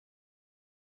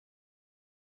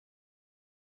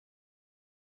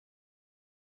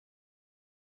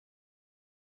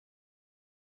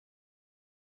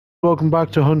Welcome back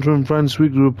to Hunter and Friends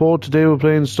Weekly Report. Today we're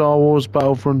playing Star Wars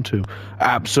Battlefront 2.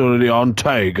 Absolutely on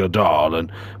Tiger, darling.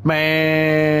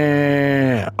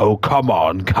 Man! Oh, come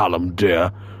on, Callum,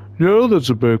 dear. Yeah,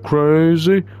 that's a bit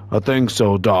crazy. I think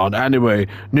so, darling. Anyway,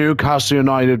 Newcastle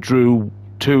United drew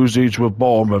 2s each with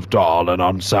Bournemouth, darling,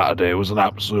 on Saturday. It was an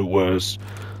absolute worst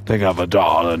thing ever,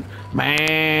 darling.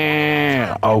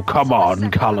 Man! Oh, come on,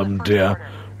 Callum, dear.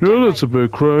 Yeah, that's a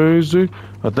bit crazy.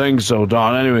 I think so,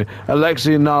 Don. Anyway,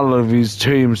 Alexei Nalovi's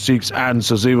team seeks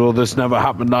answers, even though this never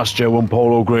happened last year when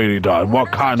Paul O'Grady died.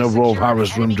 What kind of Rolf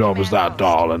Harris rim job is that,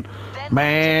 darling?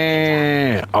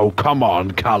 Man! Oh, come on,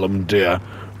 Callum, dear.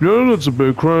 Yeah, that's a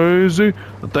bit crazy.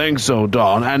 I think so,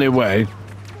 Don. Anyway,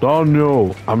 Don,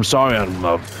 no. I'm sorry, I'm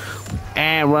love.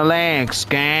 Relax,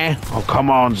 guy. Oh, come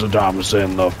on, Saddam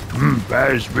Hussein, love.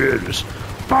 That's business.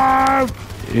 5.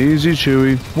 Easy,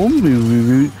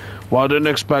 Chewie. Well, I didn't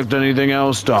expect anything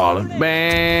else, darling.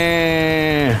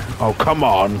 Man! Oh, come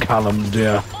on, Callum,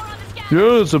 dear.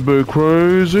 Yeah, it's a bit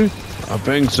crazy. I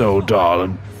think so,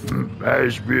 darling.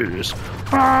 That's business.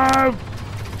 5.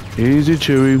 Easy,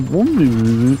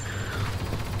 Chewie.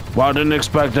 Well, I didn't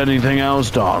expect anything else,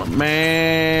 darling.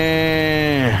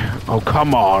 Man! Oh,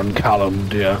 come on, Callum,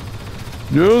 dear.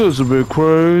 Yeah, that's a bit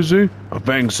crazy. I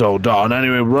think so, Don.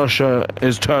 Anyway, Russia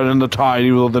is turning the tide,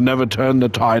 even though they never turned the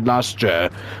tide last year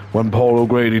when Paul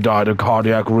O'Grady died of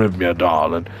cardiac arrhythmia,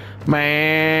 darling.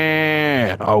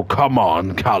 Man! Oh, come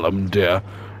on, Callum, dear.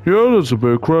 Yeah, that's a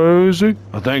bit crazy.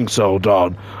 I think so,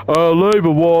 Don.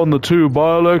 Labour won the 2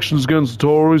 by-elections against the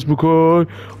Tories, McCoy.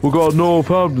 We got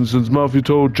Northampton since Matthew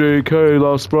told JK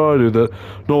last Friday that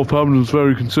Northampton's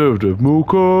very conservative.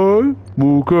 McCoy?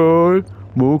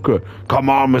 Come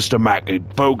on, Mr. Mackey.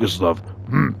 Focus, love.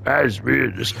 That's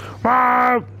business.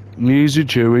 Easy,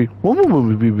 Chewie.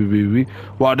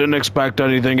 Well, I didn't expect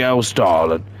anything else,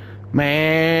 darling.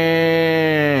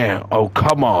 Man. Oh,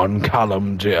 come on,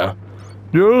 Callum, dear.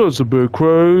 Yeah, that's a bit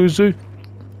crazy.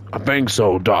 I think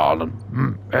so,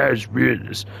 darling. That's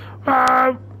business.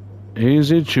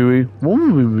 Easy, Chewie.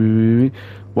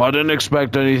 Well, I didn't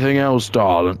expect anything else,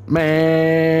 darling.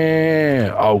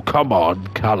 Man! Oh, come on,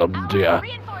 Callum, dear.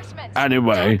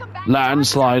 Anyway,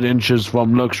 landslide inches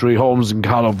from luxury homes in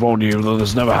California, even though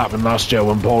this never happened last year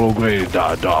when Paul O'Grady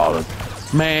died, darling.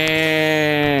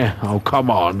 Man! Oh, come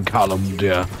on, Callum,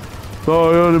 dear.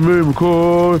 Oh, enemy,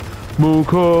 McCoy.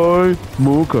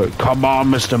 Come on,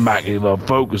 Mr. Mackey, love.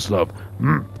 Focus, love.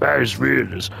 That's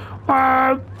business.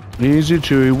 Easy,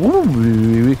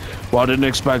 Chewie. Well, I didn't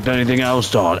expect anything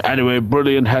else, Don. Anyway,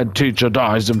 brilliant head teacher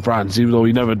dies in France, even though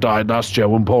he never died last year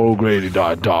when Paul O'Grady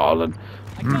died, darling.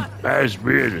 That's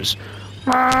business.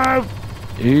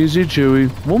 Easy,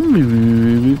 Chewie.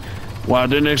 Well, I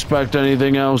didn't expect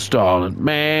anything else, darling.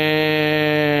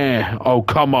 Man! Oh,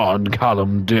 come on,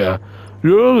 Callum, dear.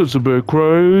 Yeah, that's a bit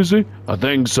crazy. I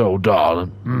think so,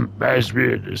 darling. That's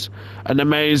business. An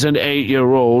amazing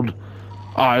 8-year-old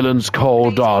Islands Cole,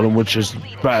 darling, which is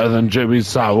better than Jimmy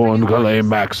Savile and Ghislaine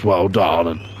Maxwell,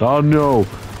 darling. Oh, no.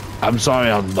 I'm sorry,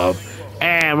 I'm love.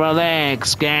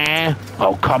 Relax, guy.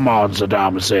 Oh, come on,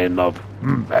 Saddam Hussein, love.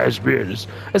 That's business.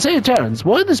 I say, Terrence,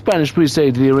 what did the Spanish priest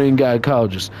say to the Iranian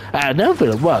gynecologist? No,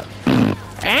 Philip, what?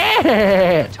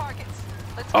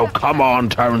 Oh, come on,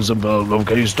 Terrence and Philip, love.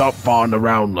 Can you stop farting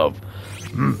around, love?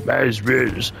 That's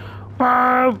business.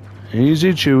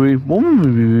 Easy,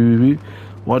 Chewie.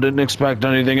 Well, I didn't expect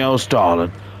anything else,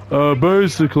 darling.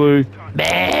 Basically...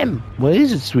 Bam! What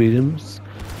is it, Sweetums?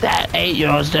 That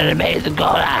 8-year-old's did an amazing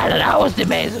goal, and that was the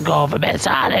amazing goal for Miss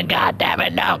Harden. God damn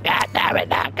it, no, God damn it,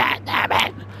 no, God damn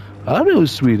it. I know,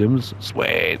 Sweetums.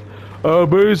 Sweet.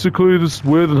 Basically, this is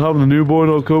weird than having a newborn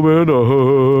not come in.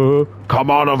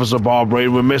 Come on, Officer Barbary,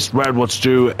 we misread what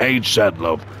Stu H said,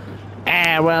 love.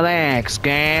 Relax,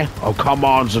 guy. Oh, come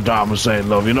on, Saddam Hussein,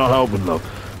 love. You're not helping, love.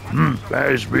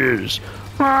 That's business.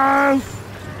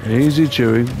 Easy,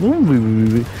 Chewie.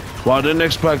 Well, I didn't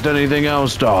expect anything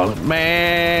else, darling.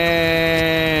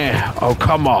 Man! Oh,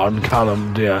 come on,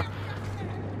 Callum, dear.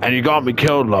 And you got me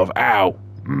killed, love. Ow.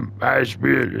 That's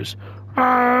business.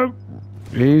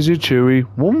 Easy, Chewie.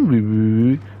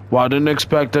 Well, I didn't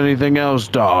expect anything else,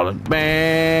 darling.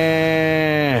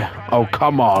 Man! Oh,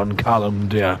 come on, Callum,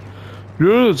 dear.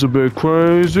 Yeah, that's a bit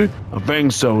crazy. I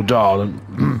think so, darling.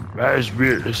 That's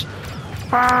business.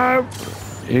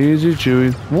 Easy,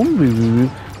 Chewie.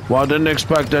 Well, I didn't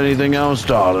expect anything else,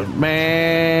 darling.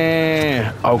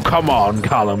 Man! Oh, come on,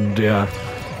 Callum, dear.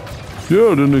 Yeah,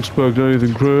 I didn't expect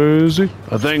anything crazy.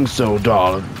 I think so,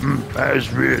 darling. That's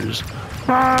business.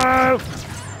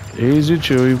 Easy,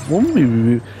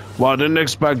 Chewie. Well, I didn't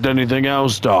expect anything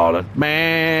else, darling.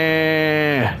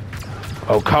 Man!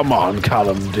 Oh, come on,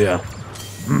 Callum, dear.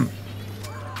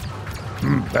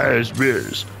 There's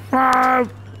beers.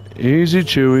 Easy,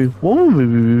 Chewie.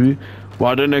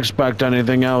 Well, I didn't expect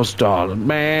anything else, darling.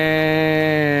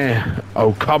 Man.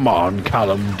 Oh, come on,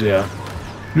 Callum, dear.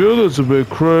 Yeah, that's a bit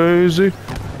crazy.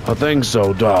 I think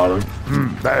so, darling.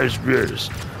 There's beers.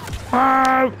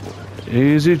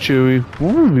 Easy, Chewie.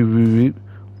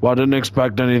 Well, I didn't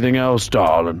expect anything else,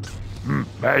 darling.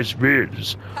 There's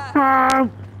beers.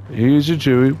 Easy,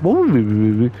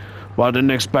 Chewie. Well, I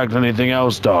didn't expect anything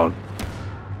else, darling.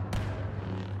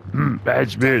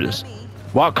 There's beers.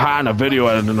 What kind of video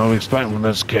editing are we expecting from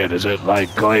this kid? Is it like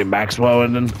Ghislaine Maxwell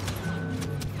editing?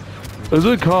 Is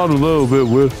it kind of a little bit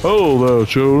weird? Hello there,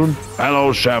 children.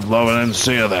 Hello, Chef Lover, and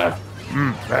see you there.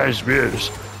 There's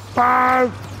beers.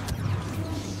 Well,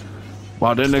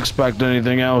 I didn't expect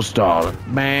anything else, darling.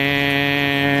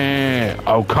 Man.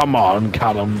 Oh, come on,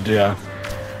 Callum, dear.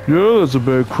 Yeah, that's a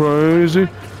bit crazy.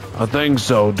 I think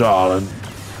so, darling.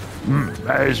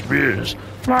 There's beers.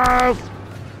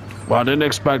 Well, I didn't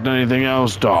expect anything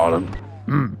else, darling.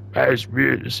 There's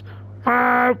beers.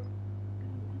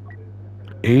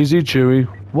 Easy, Chewie.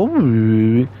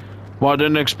 Well, I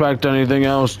didn't expect anything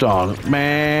else, darling.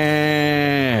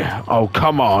 Man. Oh,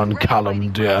 come on,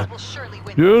 Callum, dear.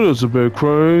 Yeah, that's a bit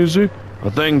crazy. I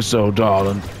think so,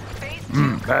 darling.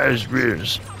 There's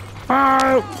beers.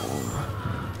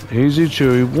 Easy,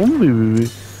 Chewie.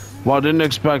 Well, I didn't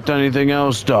expect anything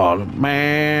else, darling.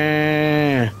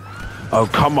 Man. Oh,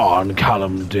 come on,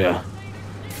 Callum, dear.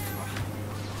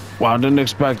 Well, I didn't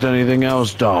expect anything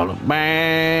else, darling.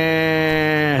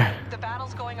 Man. The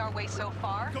battle's going our way so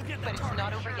far, but it's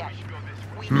not over yet.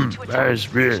 We need to There's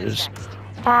beers.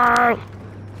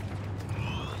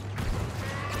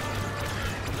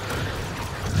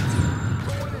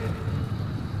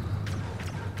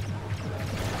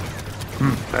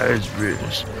 There's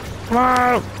beers.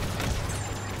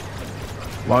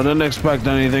 Well, I didn't expect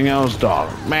anything else,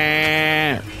 darling.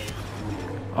 Man.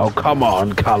 Oh, come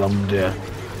on, Callum, dear.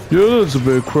 Yeah, that's a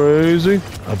bit crazy.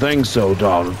 I think so,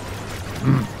 darling.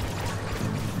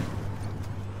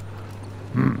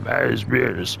 There's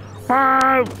beers.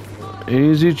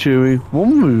 Easy, Chewie.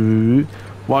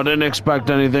 Well, I didn't expect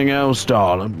anything else,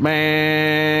 darling.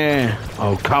 Man.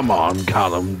 Oh, come on,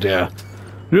 Callum, dear.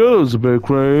 Yeah, that's a bit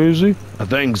crazy. I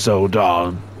think so,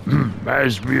 darling.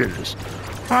 There's beers.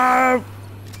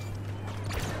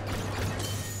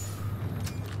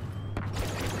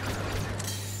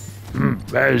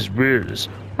 There's beers.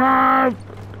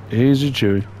 Easy,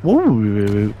 Chewie.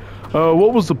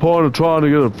 What was the point of trying to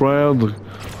get a friend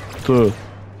to...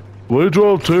 We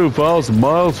drove 2,000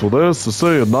 miles for this to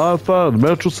see a knife fight in the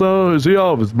Metro Center? Is he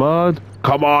out of his mind?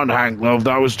 Come on, Hank, love.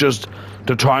 That was just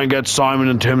to try and get Simon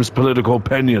and Tim's political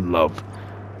opinion, love.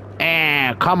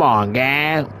 Come on,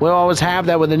 guy. We always have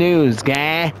that with the news,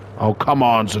 guy. Oh, come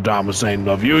on, Saddam Hussein,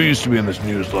 love. You used to be in this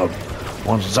news, love.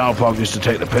 Once South Park used to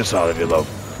take the piss out of you, love.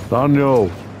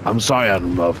 Daniel, I'm sorry,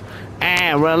 Adam, love.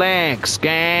 Relax,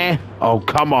 guy. Oh,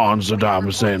 come on, Saddam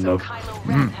Hussein, love.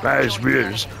 There's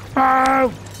beers.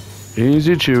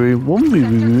 Easy,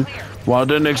 Chewie. Well, I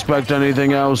didn't expect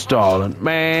anything else, darling.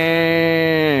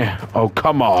 Man. Oh,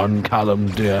 come on, Callum,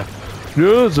 dear.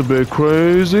 Yeah, it's a bit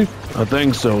crazy. I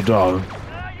think so, darling.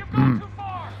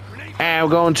 We're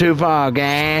going too far,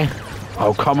 guy.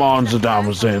 Oh, come on, Saddam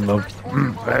Hussein, love.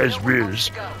 There's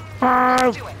beers.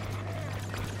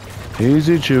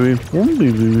 Easy, Chewie.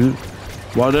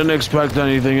 Well, I didn't expect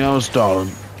anything else,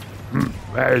 darling.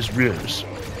 There's beers.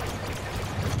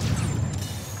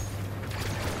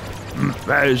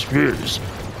 There's beers.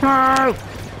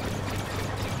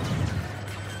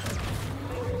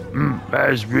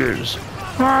 There's beers.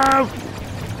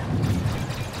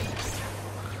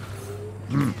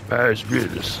 There's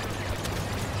beers.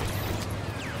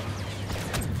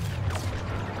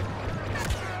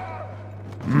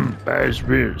 There's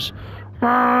beers.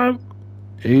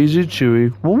 Easy,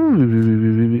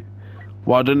 Chewie.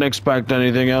 Well, I didn't expect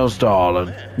anything else,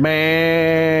 darling.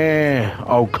 Man.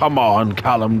 Oh, come on,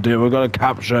 Callum, dear. We're gonna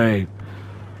capture him.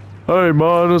 Hey,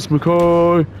 Minus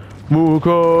McCoy.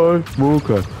 McCoy.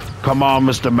 Come on,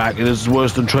 Mr. Mackey. This is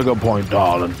worse than Trigger Point,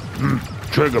 darling.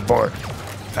 Trigger Point.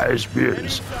 There's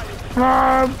beers.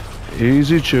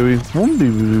 Easy, Chewie.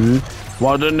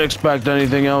 Well, I didn't expect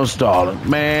anything else, darling.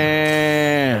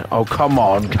 Man. Oh, come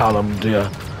on, Callum, dear.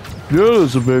 Yeah,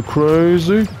 that's a bit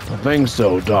crazy. I think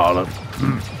so, darling.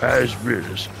 There's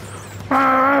beers.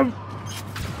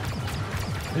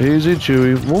 Easy,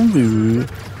 Chewie.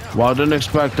 Well, I didn't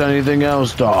expect anything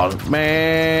else, darling.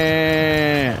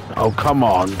 Man. Oh, come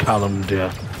on, Callum,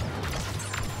 dear.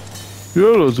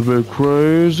 Yeah, that's a bit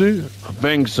crazy. I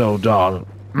think so, darling.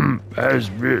 There's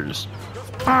beers.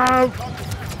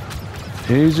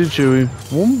 Easy, Chewie.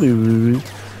 Whoomby.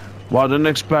 Well, I didn't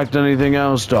expect anything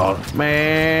else, darling.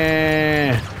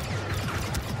 Meh.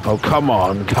 Oh, come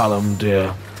on, Callum,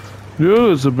 dear. Yeah,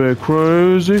 that's a bit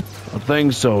crazy. I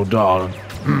think so, darling.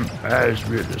 As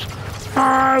business.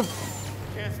 Can't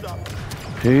stop.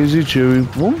 Easy, Chewie.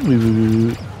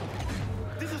 Whoomby.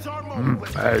 This is our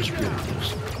moment. As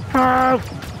business.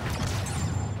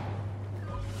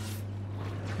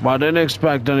 Well, I didn't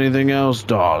expect anything else,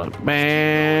 darling.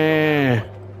 Meh.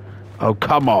 Oh,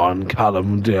 come on,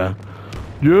 Callum, dear.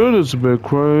 Yeah, that's a bit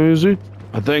crazy.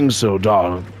 I think so,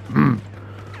 darling.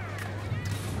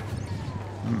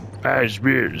 As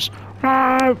business.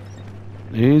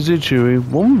 Easy, Chewie.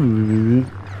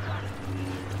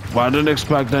 Well, I didn't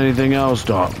expect anything else,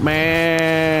 darling.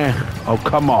 Meh. Oh,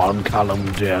 come on,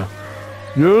 Callum, dear.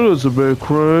 Yeah, that's a bit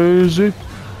crazy.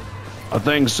 I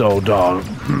think so, darling.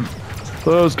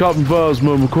 There's Captain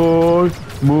Phasma, McCoy.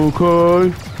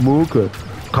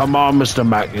 Come on, Mr.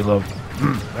 Macula.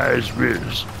 As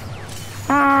business.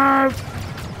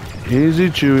 Easy,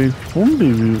 Chewie.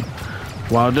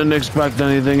 Well, I didn't expect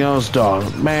anything else,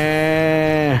 darling.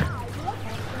 Meh.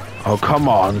 Oh, come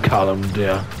on, Callum,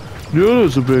 dear. Yeah,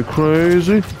 that's a bit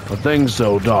crazy. I think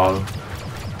so, darling.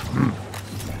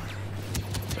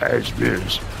 As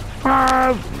business.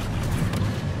 Well,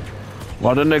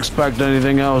 I didn't expect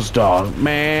anything else, darling.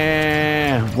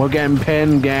 Meh. We're getting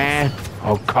pinned, guy.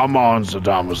 Oh, come on,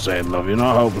 Saddam Hussein, love. You're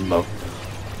not helping, love.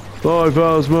 Bye,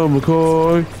 Phasma,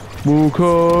 McCoy.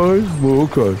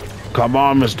 Come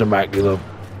on, Mr. Macula.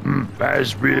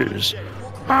 As business.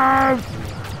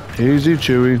 Easy,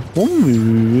 Chewie.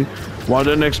 Well, I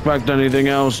didn't expect anything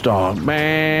else, darling.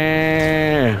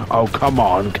 Meh. Oh, come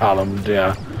on, Callum,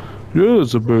 dear. Yeah,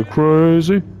 that's a bit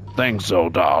crazy. Think so,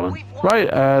 darling. Right,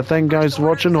 thank you guys for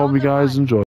watching. Hope you guys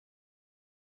enjoy.